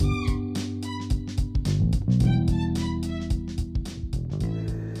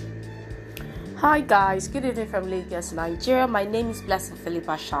Hi guys, good evening from Lagos, Nigeria. My name is Blessing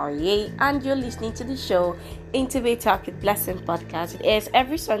Philippa Sharie and you're listening to the show Intimate Talk with Blessing podcast. It airs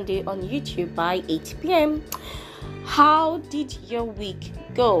every Sunday on YouTube by 8 p.m. How did your week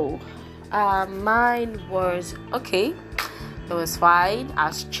go? Mine was okay. It was fine. I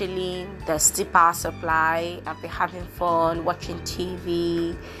was chilling. There's still power supply. I've been having fun, watching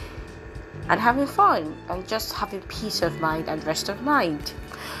TV and having fun and just having peace of mind and rest of mind.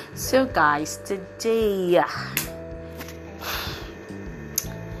 So guys, today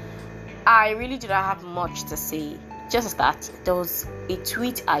I really do not have much to say. Just that there was a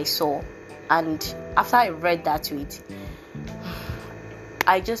tweet I saw, and after I read that tweet,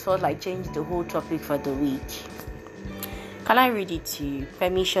 I just felt like changing the whole topic for the week. Can I read it to you?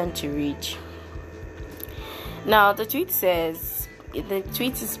 Permission to read. Now the tweet is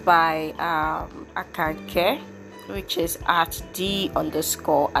by Akanke, which is at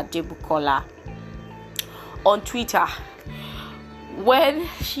D_Adebukola on Twitter. When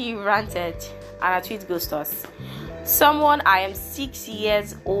she ranted, and her tweet goes to us: someone I am 6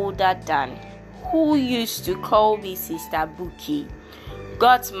 years older than, who used to call me Sister Buki,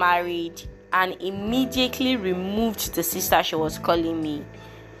 got married and immediately removed the sister she was calling me.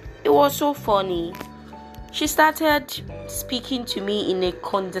 It was so funny. She started speaking to me in a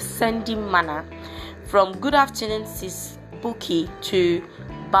condescending manner, from good afternoon sis Buki to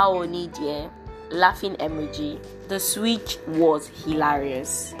Baoni dear, laughing emoji. The switch was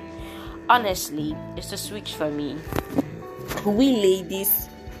hilarious. Honestly, it's a switch for me. We ladies,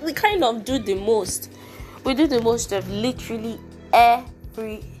 we kind of do the most. We do the most of literally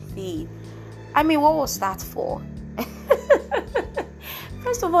everything. I mean, what was that for?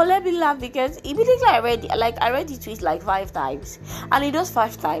 First of all, let me laugh because immediately I read the tweet like 5 times, and in those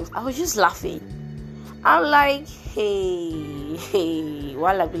 5 times I was just laughing. I'm like, hey,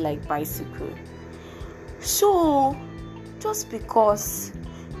 while I be like bicycle. So, just because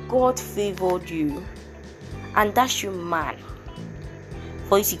God favored you and that's your man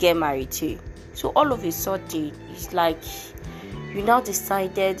for you to get married to, so all of a sudden it's like you now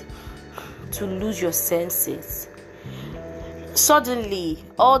decided to lose your senses. Suddenly,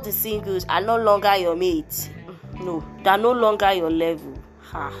 all the singles are no longer your mates. No, they're no longer your level.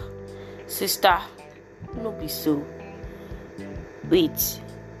 Sister, no be so. Wait,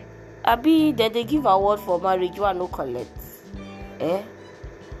 Abi, did they give award for marriage? You are no collect.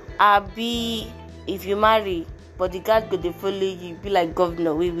 Abi, if you marry, but the guy go dey follow you, be like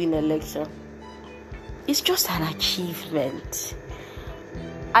governor, we win election. It's just an achievement.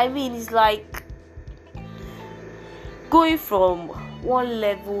 I mean, it's like going from one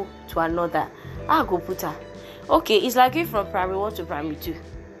level to another. I go put her. Okay, it's like going from primary 1 to primary 2.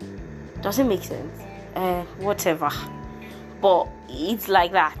 Does it make sense? Whatever. But it's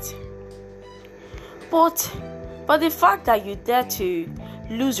like that. But the fact that you dare to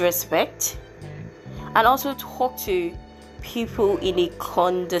lose respect and also talk to people in a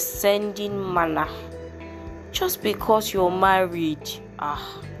condescending manner just because you're married,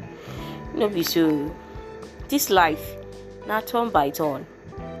 no be so. This life, not turn by turn,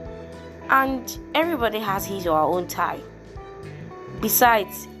 and everybody has his or her own time.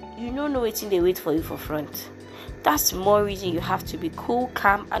 Besides, you don't know waiting they wait for you for front. That's more reason you have to be cool,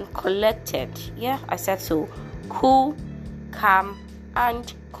 calm, and collected. Yeah, I said so. Cool, calm,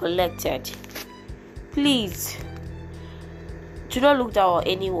 and collected. Please, do not look down on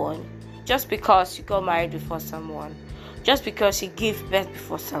anyone just because you got married before someone, just because you gave birth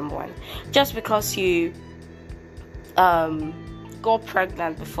before someone, just because you got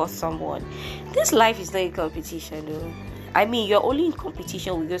pregnant before someone. This life is not a competition, though. I mean, you're only in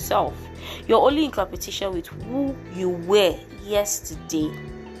competition with yourself. You're only in competition with who you were yesterday.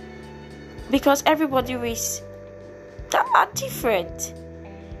 Because everybody race are different.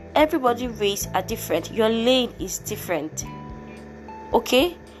 Everybody race are different. Your lane is different.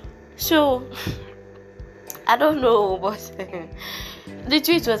 Okay? So, I don't know, but the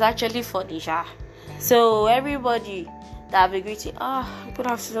tweet was actually funny, So everybody that have been greeting, good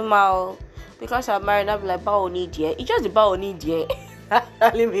afternoon, Mal. Because I'm married, I'm like, Baoni dear. It's just the Baoni dear. That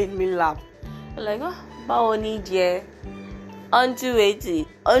really made me laugh. I'm like, Baoni dear. Unto 80.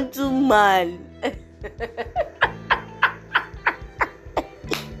 Unto man.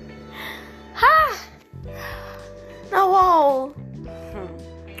 Now, wow.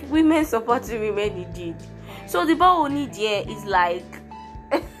 Women supporting women indeed. So the Baoni dear is like,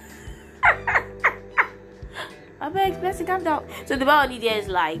 I beg, Blessing, calm down. So the Baoni dear is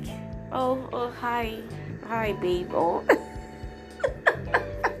like, oh, hi, babe. Oh,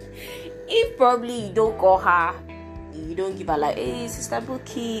 if probably you don't call her you don't give her like, hey, Sister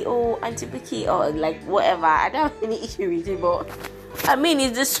Buki, oh, Auntie Buki, or like whatever. I don't have any issue with it, but I mean,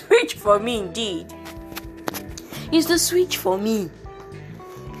 it's the switch for me, indeed. It's the switch for me.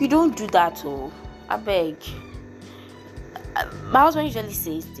 You don't do that, oh, I beg. My husband usually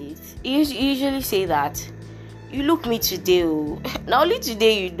says this. He usually say that, you look me today, oh. Not only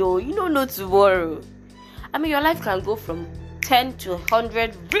today, you don't know tomorrow. I mean, your life can go from 10 to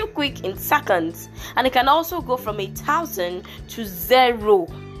 100 real quick in seconds, and it can also go from 1,000 to 0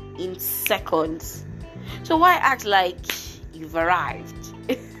 in seconds. So why act like you've arrived?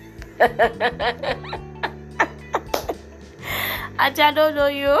 I don't know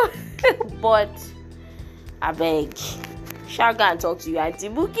you, but I beg, shall go and talk to you, Auntie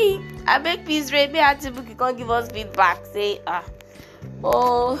Buki. I beg, please, Ray, Auntie Buki can't give us feedback. Say,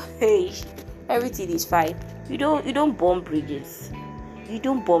 oh, hey, everything is fine. You don't burn bridges. You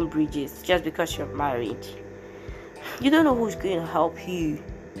don't burn bridges just because you're married. You don't know who's going to help you.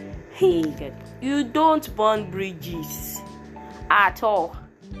 Hey, God. You don't burn bridges at all.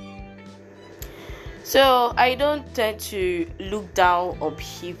 So I don't tend to look down on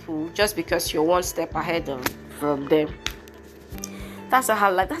people just because you're one step ahead from them. That's not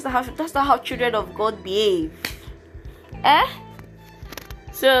how children of God behave.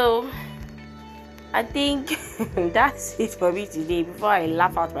 So I think that's it for me today before I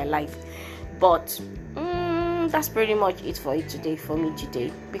laugh out my life. But that's pretty much it for me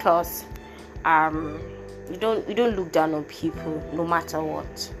today, because you don't look down on people no matter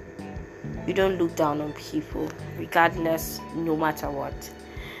what. You don't look down on people regardless, no matter what.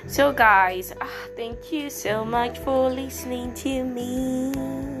 So guys, thank you so much for listening to me.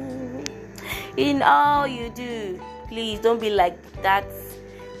 In all you do, please don't be like that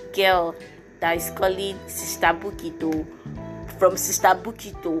girl that is calling Sister Bukito from Sister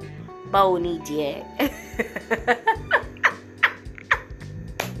Bukito Baoni dear.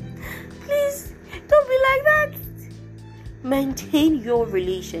 Please don't be like that. Maintain your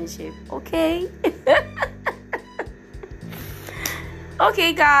relationship, okay?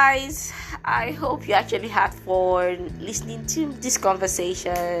 Okay guys, I hope you actually had fun listening to this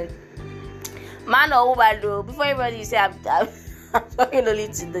conversation. Man or woman though, before everybody say I'm talking only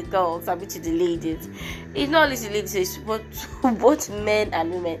to the girls, I mean to the ladies. It's not only to ladies, it's both men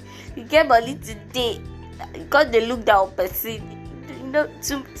and women. You get a little day because they look down person.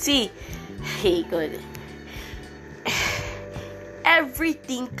 To see, hey God,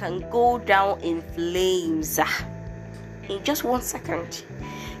 everything can go down in flames in just 1 second.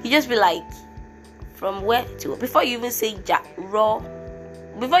 You just be like, from where to, before you even say raw,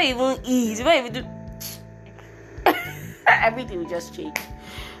 before you even eat, before you even do everything will just change.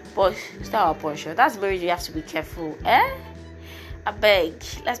 But it's not our portion. That's the reason you have to be careful. I beg,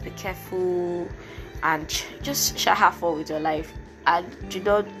 let's be careful and just shall have fun with your life, and do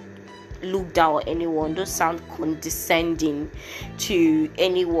not look down on anyone. Don't sound condescending to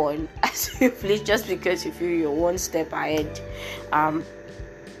anyone as you please, just because you feel you're one step ahead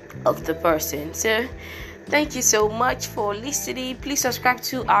of the person. So thank you so much for listening. Please subscribe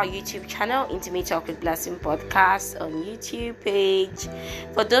to our YouTube channel, Intimate Talk with Blessing Podcast on YouTube page.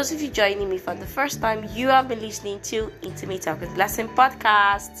 For those of you joining me for the first time, you have been listening to Intimate Talk with Blessing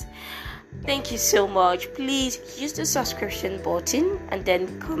Podcast. Thank you so much. Please use the subscription button and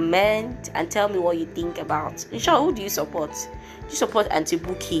then comment and tell me what you think about. Inshallah, who do you support? Do you support Auntie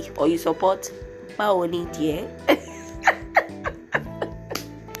Buki or you support Baoni dear?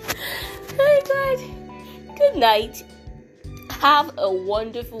 Hey God. Good night. Have a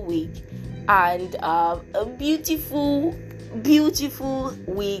wonderful week and a beautiful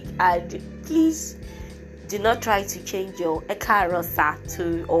week, and please do not try to change your Ekarosa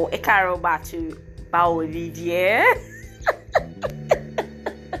to or Ekaroba to Baoni dear.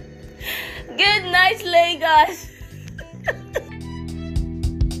 Good night, Lagos.